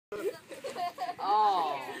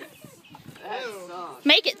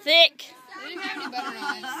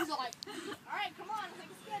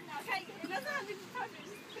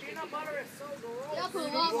put a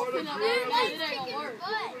lot more peanut butter, it ain't gonna work.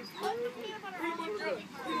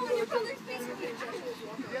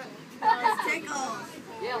 Tickles.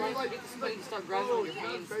 Yeah, like get the spoon and start grabbing with your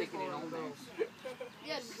hand, sticking it on there.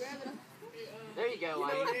 Yeah, just grab it. There you go,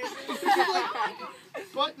 Lane.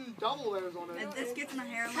 Putting double layers on it. If this gets my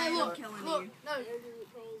hairline, Hey, look, I'm killing look, you. no.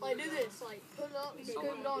 Like, do this. Like, put it up, scoop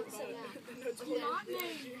it on, and sit down.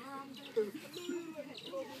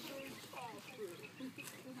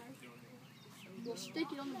 Well,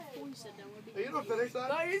 stick it on the before you sit down. Are you gonna finish that?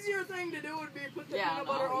 The easier thing to do would be put the Yeah, peanut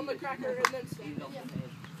butter on the cracker and then stand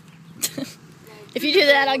it. If you do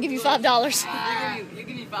that, I'll give you $5. You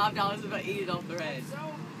give me $5 if I eat it off the red.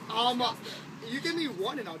 You give me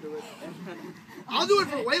one and I'll do it. I'll do it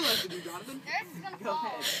for way less than you, Jonathan. Go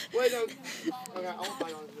ahead. Wait, no. Okay, I won't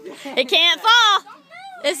fight on it. It can't fall.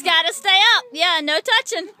 It's got to stay up. Yeah, no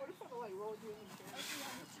touching.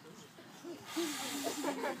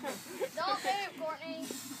 Don't do it, Courtney.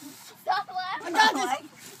 Stop laughing. I got this.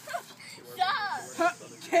 Stop.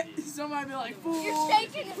 Somebody be like, fool. You're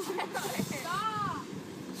shaking it. Stop.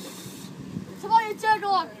 Somebody check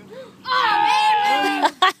on. Oh,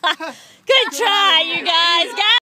 man. Good try, you guys.